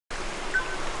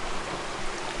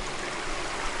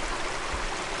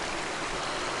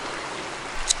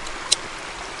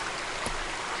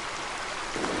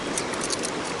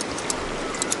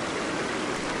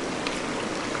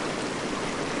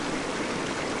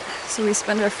So we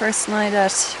spent our first night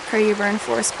at Craigieburn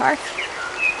Forest Park.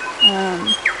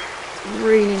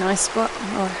 Really nice spot.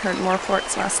 Oh, I heard more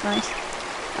reports last night.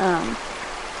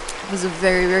 It was a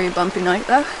very, very bumpy night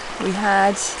though. We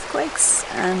had earthquakes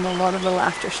and a lot of little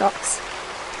aftershocks.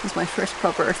 It was my first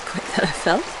proper earthquake that I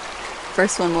felt.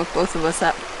 First one woke both of us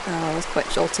up. It was quite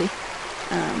jolty.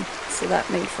 So that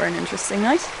made for an interesting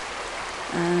night.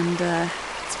 And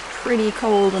it's pretty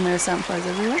cold and there's sandflies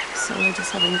everywhere. So we're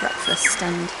just having breakfast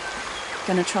and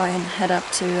gonna try and head up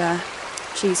to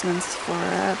Cheeseman's for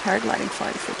a paragliding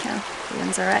flight if we can. The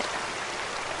winds are right.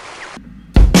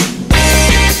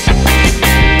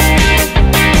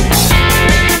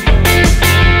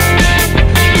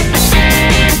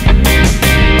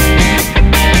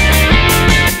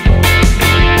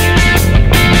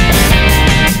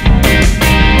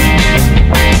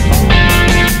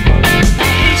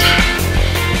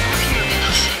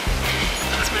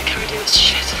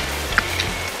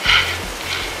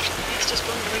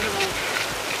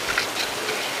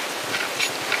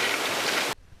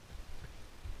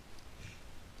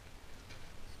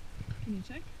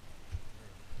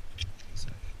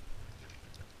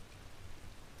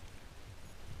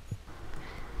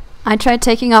 I tried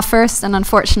taking off first and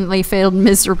unfortunately failed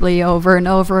miserably over and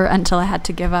over until I had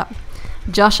to give up.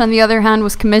 Josh, on the other hand,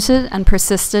 was committed and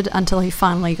persisted until he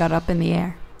finally got up in the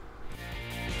air.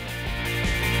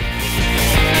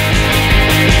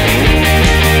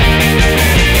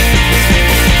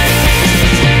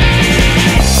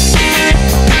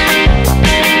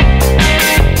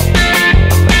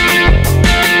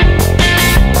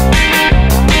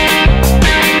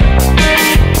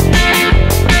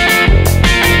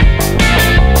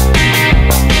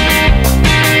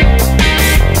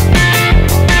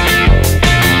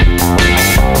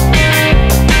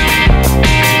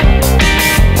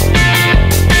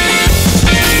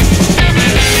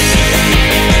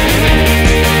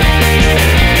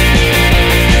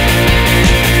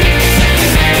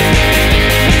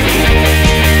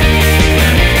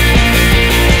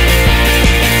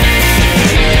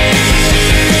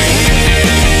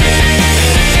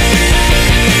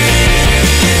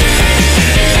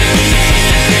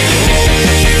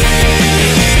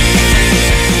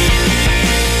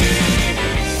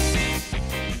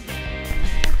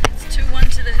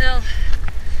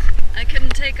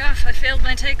 I failed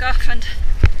my takeoff and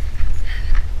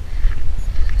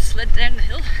slid down the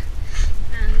hill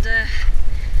and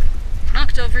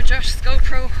knocked over Josh's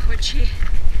GoPro, which he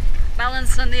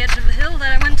balanced on the edge of the hill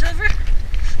that I went over.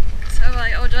 So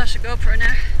I owe Josh a GoPro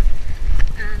now.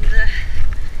 And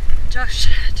Josh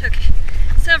took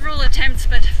several attempts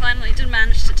but finally did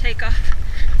manage to take off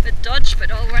with dodge,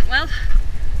 but all went well.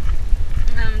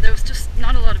 There was just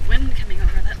not a lot of wind coming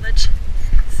over that ledge,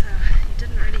 so you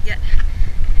didn't really get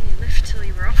any lift till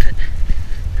you were off it.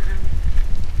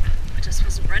 I just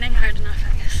wasn't running hard enough,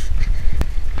 I guess.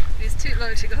 He was too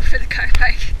low to go for the car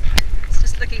park. I was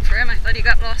just looking for him. I thought he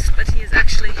got lost, but he is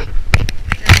actually down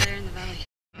there in the valley.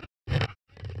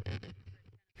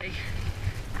 Okay,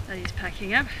 that he's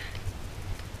packing up,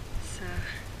 so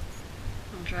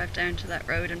I'll drive down to that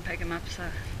road and pick him up so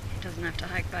he doesn't have to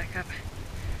hike back up.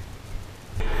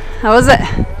 How was it?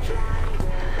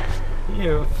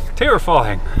 Yeah,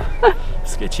 terrifying.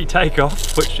 Sketchy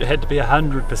takeoff, which had to be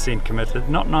 100% committed,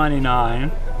 not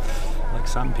 99 like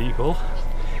some people.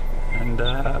 And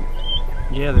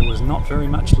yeah, there was not very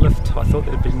much lift. I thought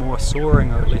there'd be more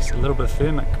soaring or at least a little bit of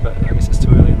thermic, but I guess it's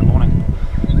too early in the morning.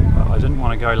 I didn't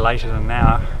want to go later than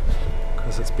now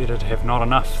because it's better to have not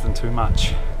enough than too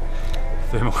much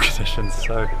thermal conditions.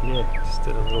 So yeah, just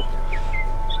did a little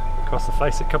across the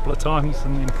face a couple of times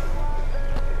and then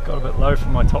got a bit low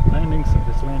from my top landing, so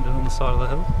just landed on the side of the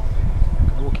hill.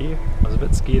 Could walk here. I was a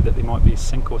bit scared that there might be a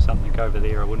sink or something over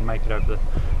there. I wouldn't make it over the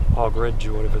Hog Ridge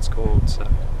or whatever it's called, so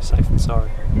safe than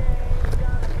sorry.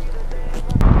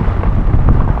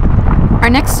 Our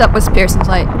next stop was Pearson's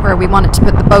Light, where we wanted to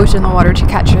put the boat in the water to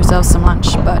catch ourselves some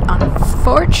lunch, but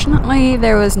unfortunately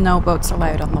there was no boats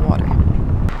allowed on the water.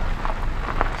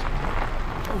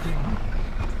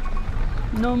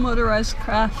 No motorized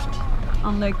craft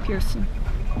on Lake Pearson.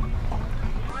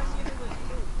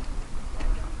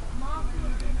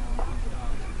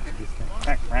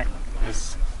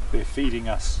 They're feeding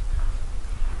us.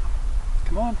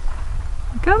 Come on.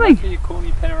 I'm coming. For your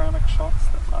corny panoramic shots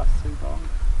that last too long.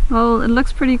 Well, it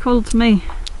looks pretty cold to me.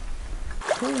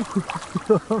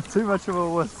 Too much of a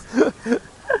wuss.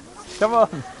 Come on.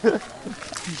 Ooh,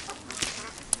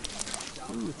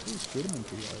 it's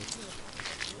sedimenty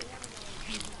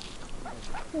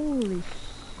though. Holy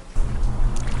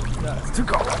no, it's too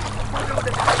cold.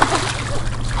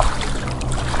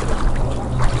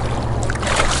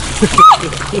 So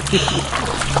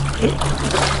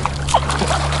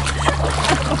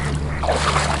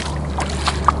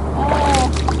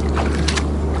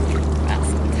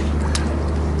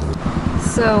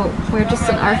we're just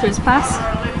in Arthur's Pass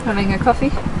having a coffee,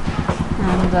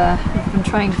 and we've been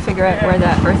trying to figure out where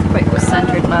that earthquake was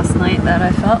centered last night that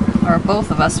I felt, or both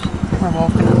of us were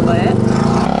woken up by it.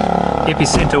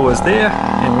 Epicenter was there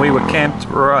and we were camped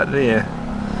right there.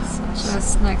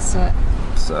 Just next to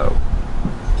it. So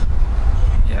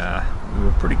yeah, we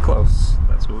were pretty close.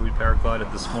 That's where we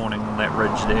paraglided this morning on that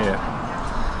ridge there.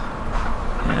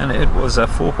 And it was a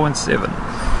 4.7.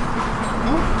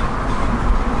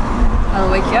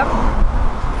 I'll wake you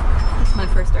up. It's my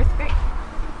first earthquake.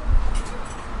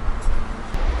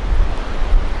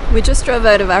 We just drove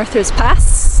out of Arthur's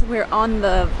Pass. We're on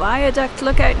the viaduct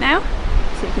lookout now,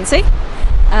 so you can see.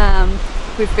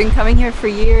 We've been coming here for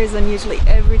years, and usually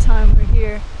every time we're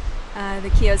here, the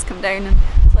Keas come down and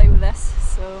play with us.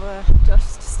 So Josh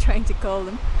is just trying to call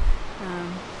them.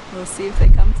 We'll see if they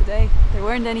come today. There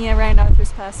weren't any around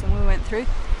Arthur's Pass when we went through.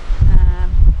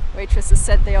 Waitresses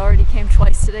said they already came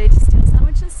twice today to steal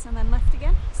sandwiches and then left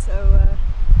again. So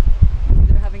maybe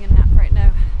they're having a nap right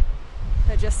now,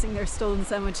 digesting their stolen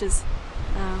sandwiches.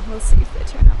 We'll see if they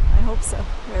turn up. I hope so.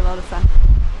 They're a lot of fun.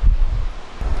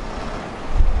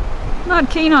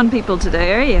 Not keen on people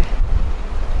today, are you?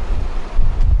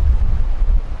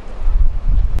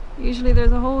 Usually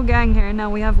there's a whole gang here. Now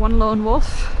we have one lone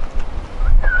wolf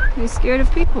who's scared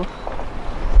of people.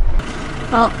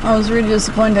 Well, that was really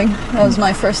disappointing. That was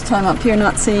my first time up here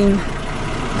not seeing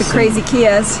the crazy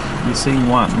Keas. You've seen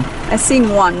one? I've seen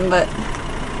one, but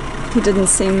he didn't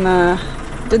seem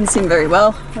very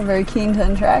well or very keen to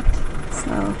interact.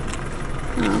 So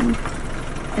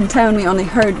in town we only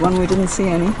heard one, we didn't see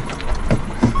any.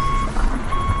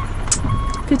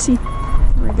 Pity.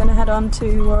 We're gonna head on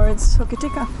towards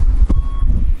Hokitika.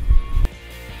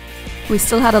 We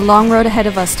still had a long road ahead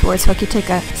of us towards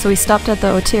Hokitika, so we stopped at the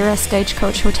Otira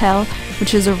Stagecoach Hotel,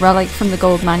 which is a relic from the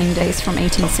gold mining days from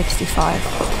 1865.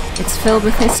 It's filled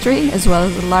with history as well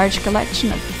as a large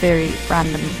collection of very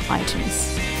random items.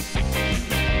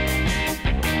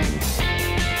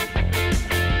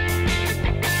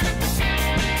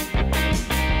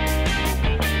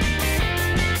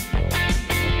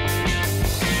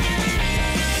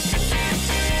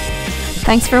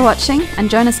 Thanks for watching, and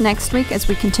join us next week as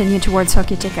we continue towards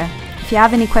Hokitika. If you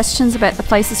have any questions about the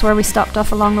places where we stopped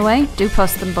off along the way, do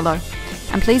post them below.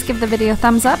 And please give the video a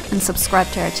thumbs up and subscribe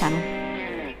to our channel.